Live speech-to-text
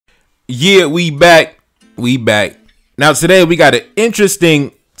Yeah, we back. We back. Now today we got an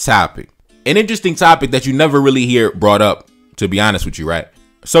interesting topic. An interesting topic that you never really hear brought up, to be honest with you, right?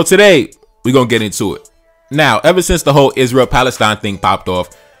 So today we're going to get into it. Now, ever since the whole Israel-Palestine thing popped off,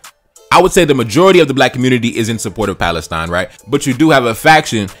 I would say the majority of the black community is in support of Palestine, right? But you do have a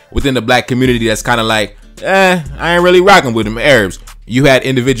faction within the black community that's kind of like, I ain't really rocking with them Arabs. You had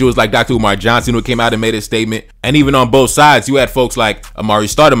individuals like Dr. Umar Johnson who came out and made a statement. And even on both sides, you had folks like Amari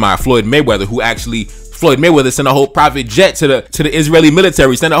Stoudemire, Floyd Mayweather, who actually, Floyd Mayweather sent a whole private jet to the Israeli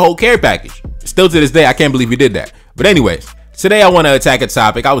military, sent a whole care package. Still to this day, I can't believe he did that. But anyways, today I want to attack a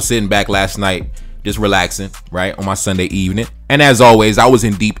topic. I was sitting back last night, just relaxing, right, on my Sunday evening. And as always, I was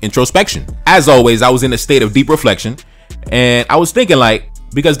in deep introspection. As always, I was in a state of deep reflection. And I was thinking, like,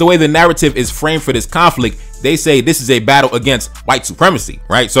 because the way the narrative is framed for this conflict, they say this is a battle against white supremacy,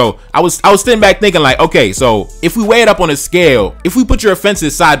 right? So I was sitting back thinking like, okay, so if we weigh it up on a scale, if we put your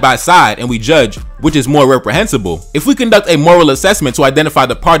offenses side by side and we judge which is more reprehensible, if we conduct a moral assessment to identify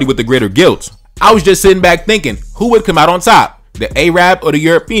the party with the greater guilt, I was just sitting back thinking, who would come out on top, the Arab or the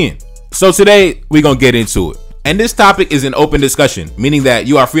European? So today we're gonna get into it. And this topic is an open discussion, meaning that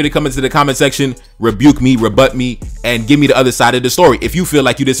you are free to come into the comment section, rebuke me, rebut me, and give me the other side of the story if you feel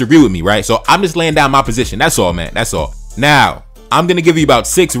like you disagree with me, right? So I'm just laying down my position. That's all, man. That's all. Now, I'm going to give you about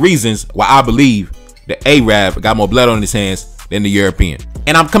 6 reasons why I believe the Arab got more blood on his hands than the European.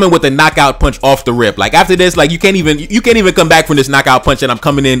 And I'm coming with a knockout punch off the rip. Like after this, like you can't even come back from this knockout punch, and I'm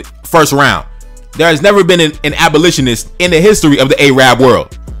coming in first round. There has never been an abolitionist in the history of the Arab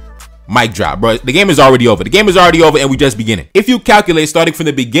world. Mic drop, bro. The game is already over. The game is already over and we just beginning. If you calculate starting from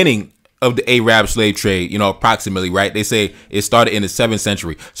the beginning of the Arab slave trade, you know, approximately, right? They say it started in the 7th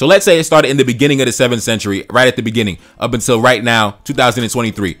century. So let's say it started in the beginning of the 7th century, right at the beginning, up until right now,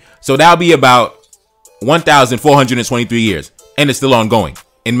 2023. So that'll be about 1,423 years. And it's still ongoing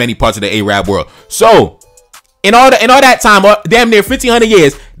in many parts of the Arab world. So in all that time, damn near 1,500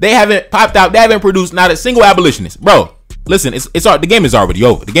 years, they haven't popped out, they haven't produced not a single abolitionist. Bro, listen, the game is already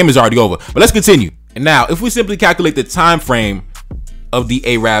over. The game is already over. But let's continue. And now, if we simply calculate the time frame of the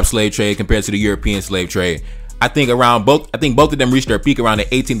Arab slave trade compared to the European slave trade, I think both of them reached their peak around the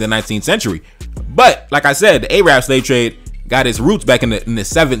 18th and 19th century. But like I said, the Arab slave trade got its roots back in the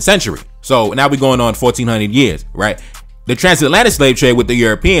 7th century. So now we're going on 1,400 years, right? The Transatlantic slave trade with the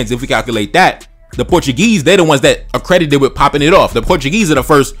Europeans, if we calculate that, the Portuguese, they're the ones that are credited with popping it off. The Portuguese are the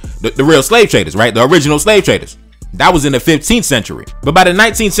first, the real slave traders, right? The original slave traders. That was in the 15th century. But by the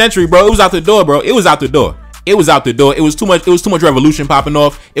 19th century, bro, it was out the door, bro. It was out the door. It was out the door. It was too much revolution popping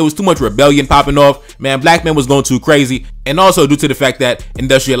off. It was too much rebellion popping off. Man, black men was going too crazy. And also due to the fact that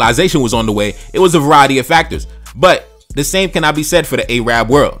industrialization was on the way, it was a variety of factors. But the same cannot be said for the Arab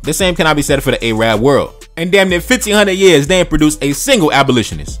world. The same cannot be said for the Arab world. And damn near 1,500 years, they ain't produced a single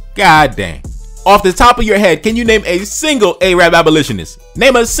abolitionist. God dang. Off the top of your head, can you name a single Arab abolitionist?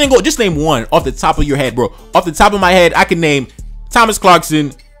 Name a single, just name one off the top of your head, bro. Off the top of my head, I can name Thomas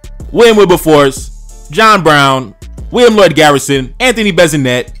Clarkson, William Wilberforce, John Brown, William Lloyd Garrison, Anthony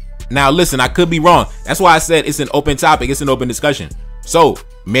Bezenet. Now listen, I could be wrong. That's why I said it's an open topic, it's an open discussion. So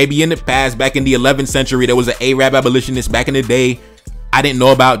maybe in the past, back in the 11th century, there was an Arab abolitionist back in the day I didn't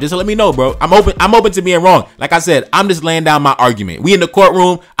know about. Just let me know, bro. I'm open to being wrong. Like I said, I'm just laying down my argument. We in the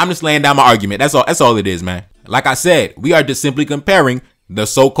courtroom, I'm just laying down my argument. That's all it is, man. Like I said, we are just simply comparing the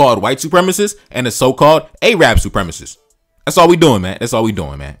so-called white supremacists and the so-called Arab supremacists. That's all we doing, man. That's all we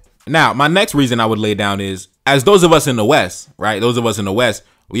doing, man. Now, my next reason I would lay down is, as those of us in the West, right? Those of us in the West,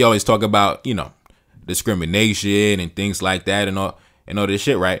 we always talk about, you know, discrimination and things like that and all this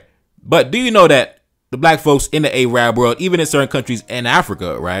shit, right? But do you know that the black folks in the Arab world, even in certain countries in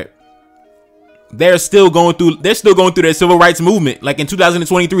Africa, right? They're still going through their civil rights movement. Like in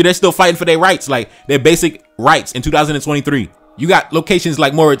 2023, they're still fighting for their rights, like their basic rights in 2023. You got locations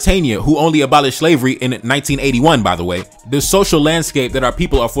like Mauritania, who only abolished slavery in 1981, by the way. The social landscape that our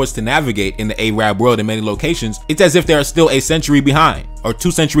people are forced to navigate in the Arab world in many locations, it's as if they're still a century behind or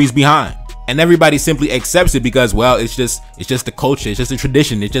 2 centuries behind. And everybody simply accepts it because, well, it's just the culture, it's just the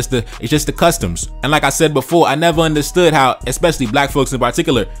tradition, it's just the customs. And like I said before, I never understood how, especially black folks in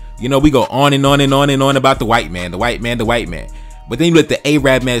particular, you know, we go on and on and on and on about the white man, the white man, the white man. But then you let the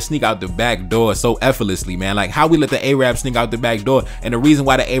Arab man sneak out the back door so effortlessly, man. Like how we let the Arab sneak out the back door. And the reason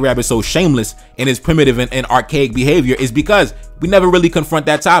why the Arab is so shameless in his primitive and archaic behavior is because we never really confront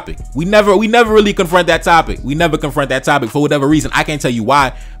that topic. We never really confront that topic. We never confront that topic for whatever reason. I can't tell you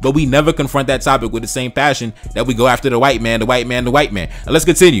why, but we never confront that topic with the same passion that we go after the white man, the white man, the white man. Now let's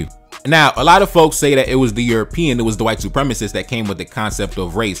continue. Now, a lot of folks say that it was the white supremacists that came with the concept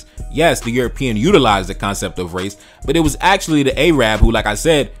of race. Yes, the European utilized the concept of race, but it was actually the Arab who, like I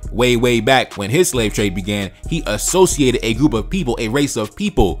said, way back when his slave trade began, he associated a group of people, a race of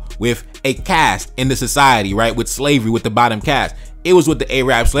people, with a caste in the society, right? With slavery, with the bottom caste. It was with the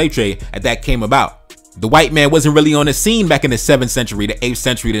Arab slave trade that came about. The white man wasn't really on the scene back in the 7th century, the 8th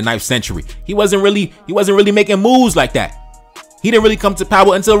century, the 9th century. He wasn't really making moves like that. He didn't really come to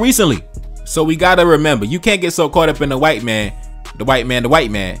power until recently. So we gotta remember, you can't get so caught up in the white man,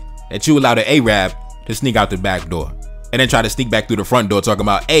 that you allow the Arab to sneak out the back door and then try to sneak back through the front door talking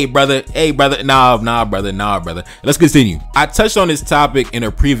about, hey brother, nah brother. Let's continue. I touched on this topic in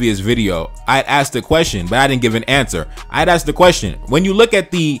a previous video. I had asked a question, but I didn't give an answer. I had asked the question, when you look at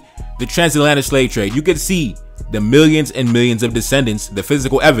the transatlantic slave trade, you could see the millions and millions of descendants, the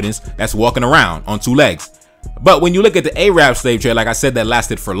physical evidence that's walking around on 2 legs. But when you look at the Arab slave trade, like I said, that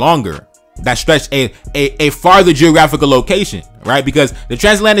lasted for longer, that stretched a farther geographical location, right? Because the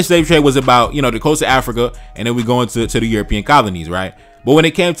transatlantic slave trade was about, the coast of Africa, and then we go into the European colonies, right? But when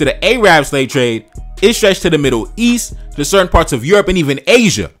it came to the Arab slave trade, it stretched to the Middle East, to certain parts of Europe, and even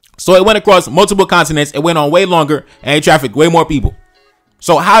Asia. So it went across multiple continents, it went on way longer, and it trafficked way more people.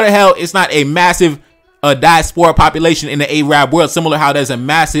 So how the hell it's not a massive diaspora population in the Arab world, similar how there's a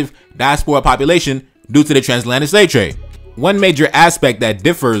massive diaspora population due to the transatlantic slave trade? One major aspect that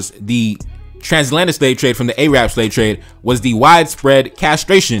differs the transatlantic slave trade from the Arab slave trade was the widespread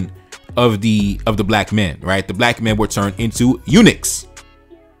castration of the black men, right? The black men were turned into eunuchs.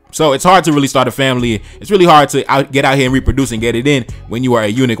 So it's hard to really start a family. It's really hard to get out here and reproduce and get it in when you are a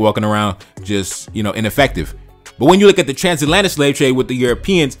eunuch walking around just, ineffective. But when you look at the transatlantic slave trade with the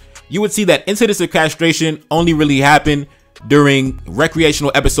Europeans, you would see that incidents of castration only really happened during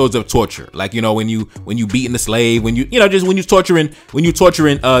recreational episodes of torture, like when you beating the slave, when you're torturing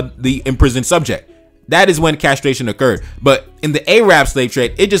the imprisoned subject. That is when castration occurred. But in the Arab slave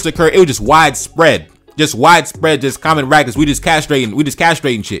trade, it just occurred. It was just widespread, just common practice. We just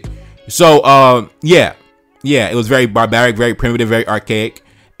castrating shit. So yeah, it was very barbaric, very primitive, very archaic.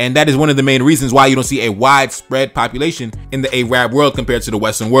 And that is one of the main reasons why you don't see a widespread population in the Arab world compared to the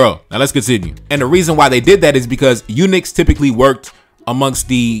Western world. Now let's continue. And the reason why they did that is because eunuchs typically worked amongst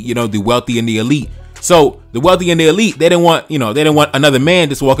the wealthy and the elite. So the wealthy and the elite, they didn't want another man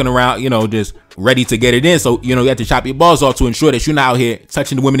just walking around, just ready to get it in. So, you have to chop your balls off to ensure that you're not out here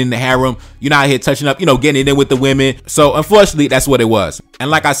touching the women in the harem. You're not out here touching up, getting it in with the women. So unfortunately, that's what it was.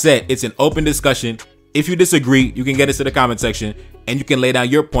 And like I said, it's an open discussion. If you disagree, you can get us to the comment section and you can lay down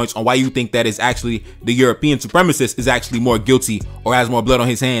your points on why you think that is actually the European supremacist is actually more guilty or has more blood on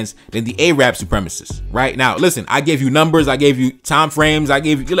his hands than the Arab supremacist. Right now, listen, I gave you numbers, I gave you time frames, I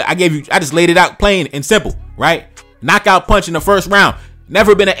just laid it out plain and simple, right? Knockout punch in the first round.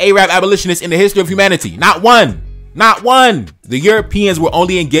 Never been an Arab abolitionist in the history of humanity. Not one. Not one. The Europeans were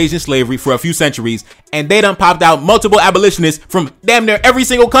only engaged in slavery for a few centuries, and they done popped out multiple abolitionists from damn near every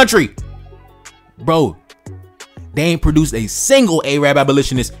single country. Bro, they ain't produced a single Arab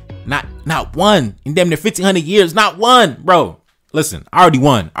abolitionist, not one in damn near 1,500 years, not one, bro. Listen, I already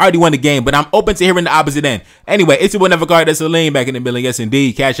won the game, but I'm open to hearing the opposite end. Anyway, it's your boy Never Card, that's Celine back in the building. Yes,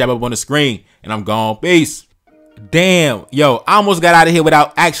 indeed. Cash App up on the screen, and I'm gone. Peace. Damn, yo, I almost got out of here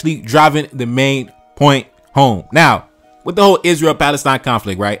without actually driving the main point home. Now, with the whole Israel-Palestine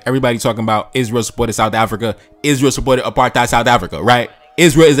conflict, right? Everybody talking about Israel supported South Africa. Israel supported apartheid South Africa, right?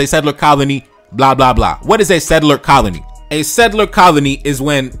 Israel is a settler colony. Blah, blah, blah. What is a settler colony? A settler colony is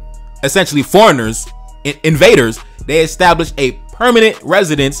when essentially foreigners, invaders, they establish a permanent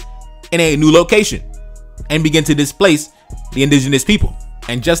residence in a new location and begin to displace the indigenous people.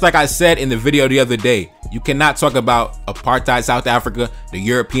 And just like I said in the video the other day, you cannot talk about apartheid South Africa, the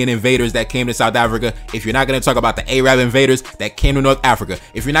European invaders that came to South Africa, if you're not going to talk about the Arab invaders that came to North Africa.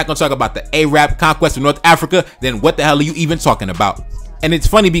 If you're not going to talk about the Arab conquest of North Africa, then what the hell are you even talking about? And it's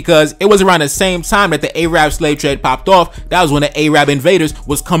funny because it was around the same time that the Arab slave trade popped off. That was when the Arab invaders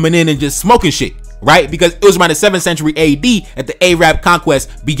was coming in and just smoking shit, right? Because it was around the 7th century AD that the Arab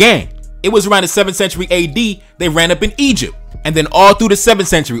conquest began. It was around the 7th century AD they ran up in Egypt. And then all through the 7th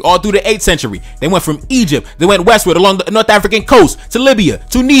century, all through the 8th century, they went from Egypt, they went westward along the North African coast to Libya,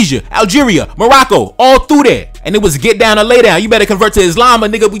 Tunisia, Algeria, Morocco, all through there. And it was get down or lay down. You better convert to Islam, a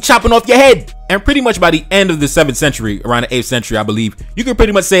nigga, we chopping off your head. And pretty much by the end of the 7th century, around the 8th century, I believe, you can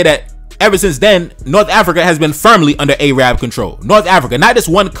pretty much say that ever since then, North Africa has been firmly under Arab control. North Africa, not just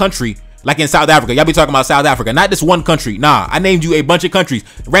one country. Like in South Africa, y'all be talking about South Africa, not just one country. Nah, I named you a bunch of countries.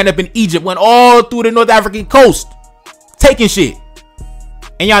 Ran up in Egypt, went all through the North African coast, taking shit.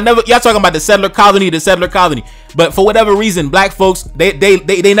 And y'all talking about the settler colony. But for whatever reason, black folks,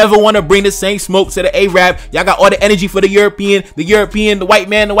 they never want to bring the same smoke to the Arab. Y'all got all the energy for the European, the white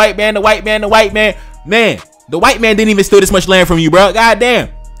man. Man, the white man didn't even steal this much land from you, bro. God damn.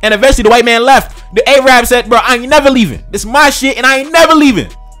 And eventually the white man left. The Arab said, bro, I ain't never leaving. This is my shit and I ain't never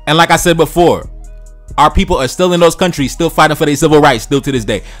leaving. And like I said before, our people are still in those countries, still fighting for their civil rights, still to this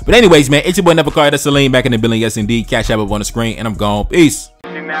day. But anyways, man, it's your boy Never Called Salim back in the building. Yes, indeed. Cash App up on the screen, and I'm gone. Peace.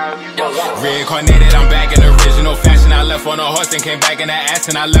 Reincarnated, I'm back in original fashion. I left on a horse and came back in that ass,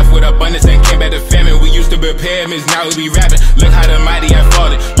 and I left with abundance and came back to famine. We used to be pyramids, now we be rapping. Look how the mighty have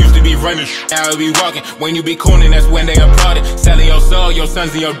fallen. Used to be running, now we be walking. When you be cooning, that's when they applauded. Selling your soul, your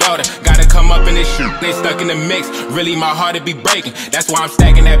sons and your daughter. Gotta come up in this shit, they stuck in the mix. Really, my heart it be breaking. That's why I'm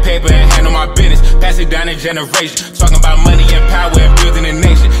stacking that paper and handle my business. Pass it down in generation. Talking about money and power and building a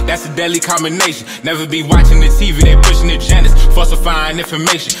nation. That's a deadly combination. Never be watching the TV, they pushing agendas, falsifying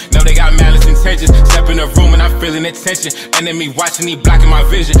information. Know they got malice intentions. Step in the room and I'm feeling the tension. Enemy watching, he blocking my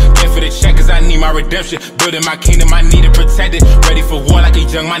vision. Pay for the check cause I need my redemption. Building my kingdom, I need it protected. Ready for war like a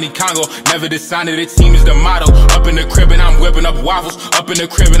young Money Congo. Never decided the team is the motto. Up in the crib and I'm whipping up waffles. Up in the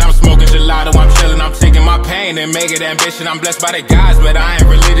crib and I'm smoking gelato. I'm chilling, I'm taking my pain and make it ambition. I'm blessed by the gods, but I ain't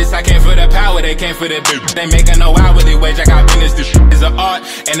religious. I came for the power, they came for the bitch. They making no hourly wage, I got business. This shit is an art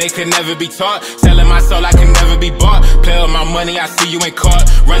and they could never be taught. Selling my soul, I can never be bought. Play with my money, I see you ain't caught.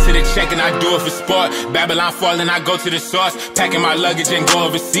 Run to the check and I do it for sport. Babylon falling, I go to the source. Packing my luggage and go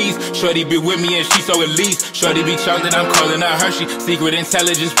overseas. Shorty be with me and she so elite. Shorty be chocolate, I'm calling her Hershey. Secret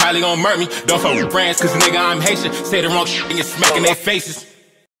intelligence probably gon' murk me. Don't fuck with brands cause nigga I'm Haitian. Say the wrong shit and you're smacking their faces.